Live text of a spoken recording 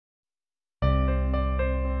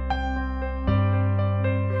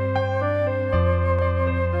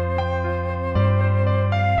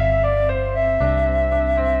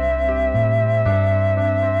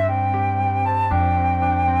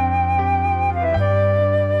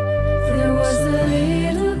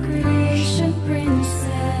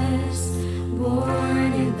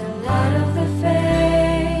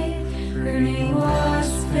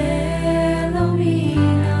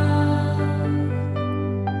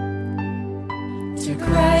To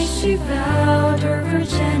Christ she vowed her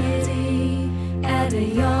virginity at a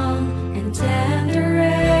young and tender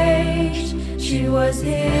age. She was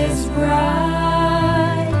his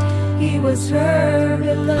bride, he was her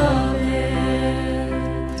beloved.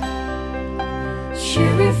 She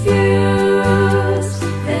refused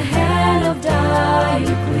the hand of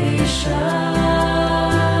Diocletian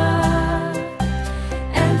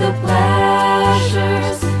and the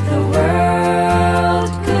pleasures the world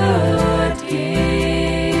could give.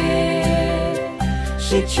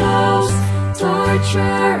 She chose torture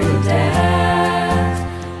and death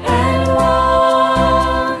and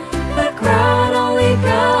won the crown only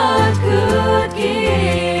God could give.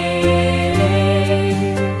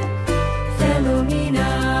 Philomena,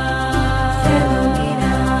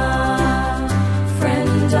 Philomena,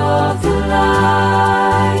 friend of the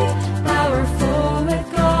light, powerful with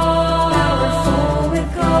God, powerful with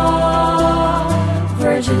God.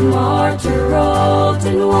 Virgin martyr robed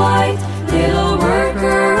in white, little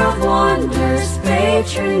worker of wonders,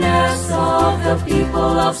 patroness of the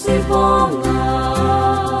people of Sibonga.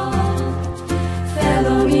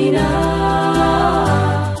 Philomena,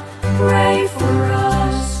 pray for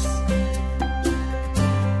us.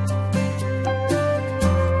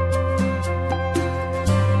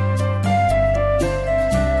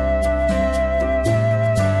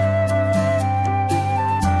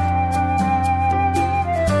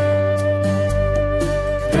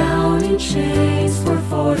 Bound in chains for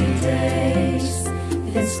 40 days,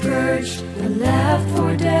 then scourged and left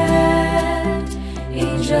for dead.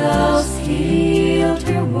 Angels healed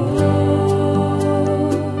her wounds,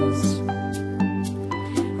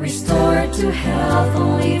 restored to health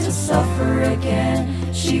only to suffer again.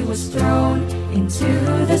 She was thrown into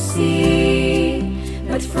the sea,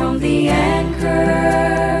 but from the anchor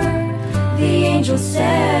the angel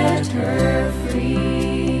set her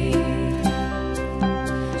free.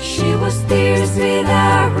 She was pierced with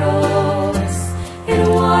arrows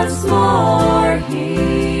and once more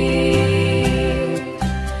healed,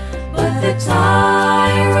 but the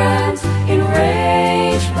tyrant,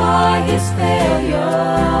 enraged by his failures,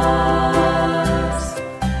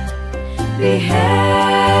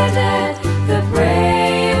 beheaded the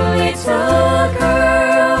brave little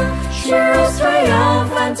girl. She rose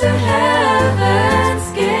triumphant to heaven's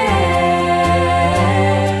gate.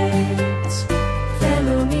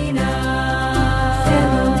 Philomena,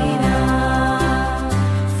 Philomena,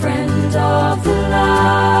 friend of the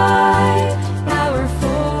light,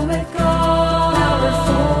 powerful with God,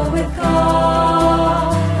 powerful with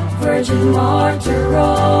God. Virgin martyr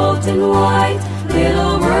robed in white,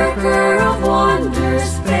 little worker of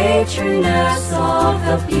wonders, patroness of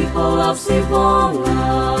the people of Sibonga.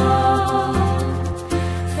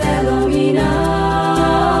 Philomena,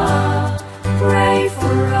 pray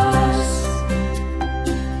for us.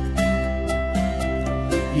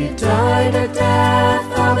 You died a death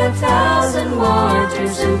of 1,000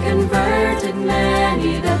 martyrs and converted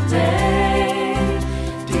many that day.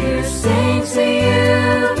 Dear saint, to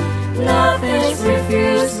you nothing's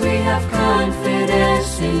refused. We have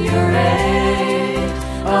confidence in your aid.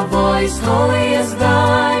 A voice holy as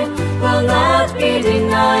thine will not be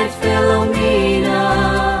denied. Philomena,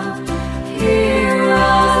 hear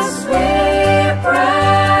us, we pray.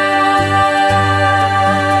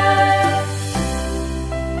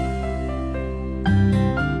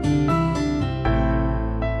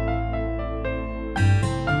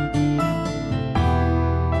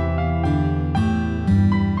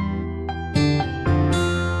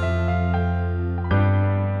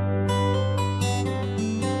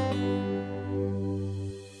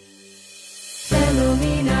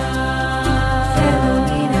 Philomena,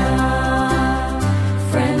 Philomena,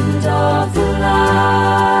 friend of the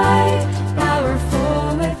light, powerful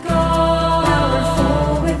with God, powerful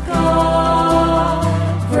with God.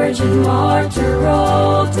 Virgin martyr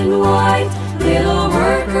robed in white, little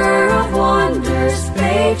worker of wonders,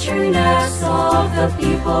 patroness of the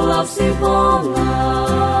people of Sibonga.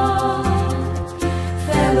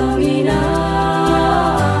 Philomena,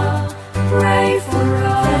 pray for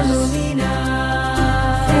us. Philomena,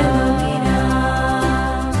 Philomena,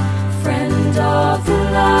 friend of the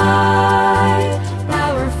light,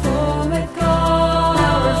 powerful with God,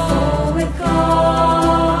 powerful with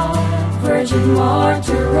God. Virgin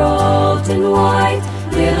martyr robed in white,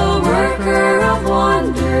 little worker of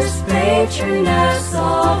wonders, patroness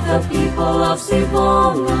of the people of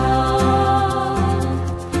Sibonga.